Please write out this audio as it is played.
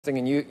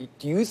And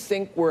do you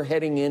think we're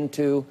heading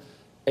into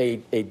a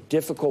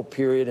difficult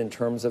period in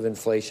terms of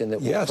inflation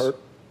that will hurt?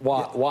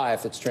 Why,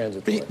 if it's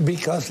transitory?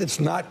 Because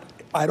it's not.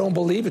 I don't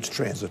believe it's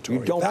transitory.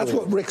 You don't. That's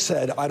what Rick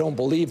said. I don't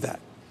believe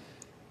that.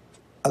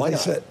 As Why I not?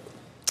 said,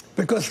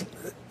 because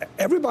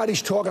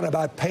everybody's talking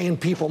about paying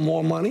people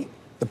more money.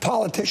 The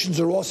politicians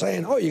are all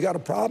saying, "Oh, you got a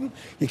problem?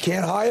 You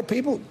can't hire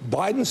people."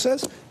 Biden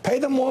says, "Pay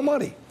them more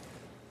money."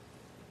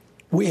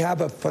 We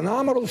have a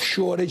phenomenal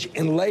shortage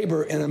in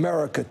labor in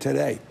America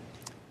today.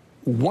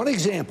 One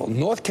example,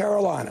 North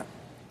Carolina.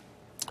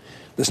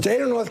 The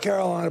state of North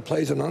Carolina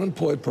pays an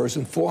unemployed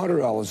person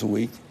 $400 a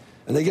week,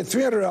 and they get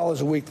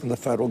 $300 a week from the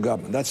federal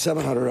government. That's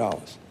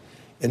 $700.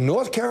 In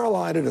North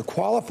Carolina, to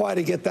qualify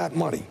to get that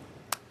money,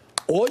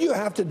 all you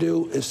have to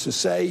do is to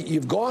say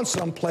you've gone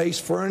someplace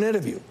for an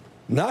interview,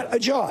 not a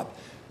job.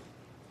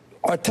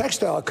 Our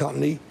textile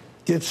company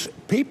gets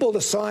people to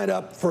sign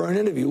up for an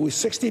interview with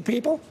 60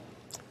 people.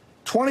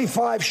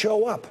 25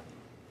 show up.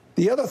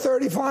 The other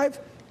 35,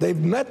 they've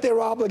met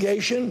their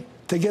obligation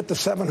to get the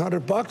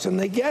 $700, and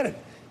they get it.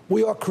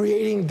 We are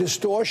creating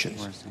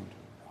distortions.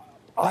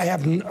 I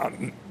have,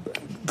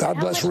 God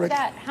bless Rick.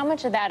 How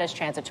much of that is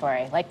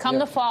transitory? Like, come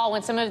the fall,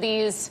 when some of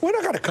these We're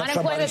not gonna cut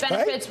unemployment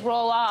benefits pay.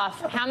 roll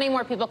off, how many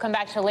more people come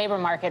back to the labor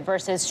market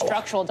versus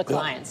structural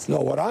declines? No,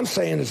 what I'm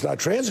saying is not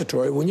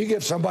transitory. When you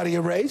give somebody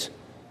a raise,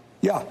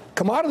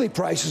 commodity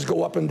prices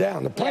go up and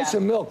down. The price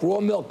of milk,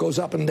 raw milk, goes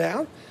up and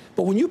down.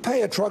 But when you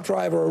pay a truck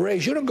driver a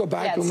raise, you don't go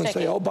back to him and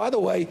say, "Oh, by the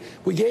way,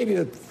 we gave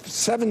you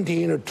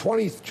 $17 or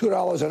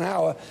 $22 an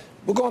hour.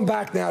 We're going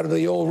back now to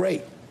the old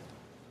rate."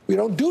 We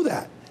don't do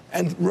that.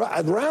 And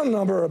a round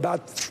number,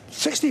 about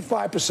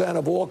 65%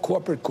 of all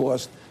corporate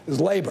cost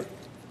is labor.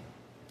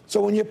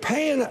 So when you're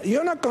paying,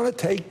 you're not going to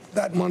take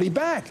that money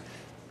back.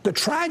 The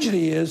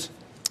tragedy is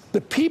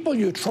the people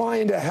you're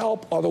trying to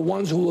help are the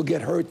ones who will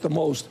get hurt the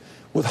most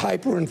with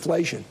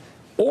hyperinflation.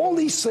 All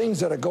these things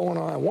that are going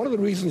on, one of the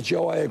reasons,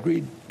 Joe, I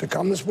agreed to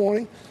come this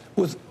morning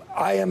was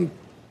I am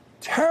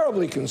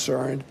terribly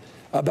concerned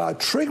about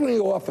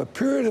triggering off a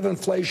period of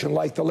inflation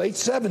like the late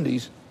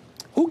 70s.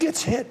 Who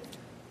gets hit?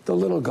 The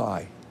little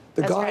guy.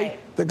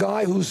 The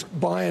guy who's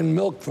buying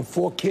milk for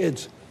 4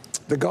 kids.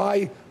 The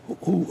guy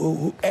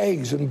who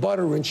eggs and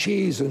butter and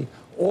cheese and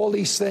all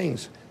these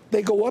things.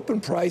 They go up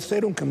in price. They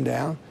don't come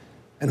down.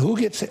 And who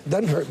gets hit?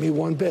 Doesn't hurt me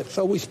one bit.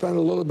 So we spend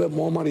a little bit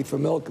more money for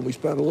milk and we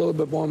spend a little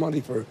bit more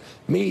money for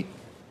meat.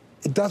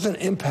 It doesn't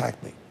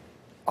impact me.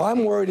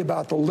 I'm worried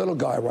about the little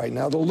guy right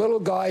now. The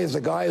little guy is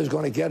the guy who's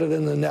going to get it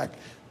in the neck.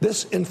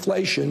 This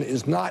inflation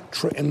is not,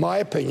 in my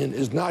opinion,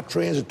 is not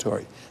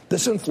transitory.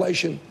 This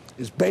inflation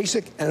is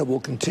basic and it will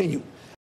continue.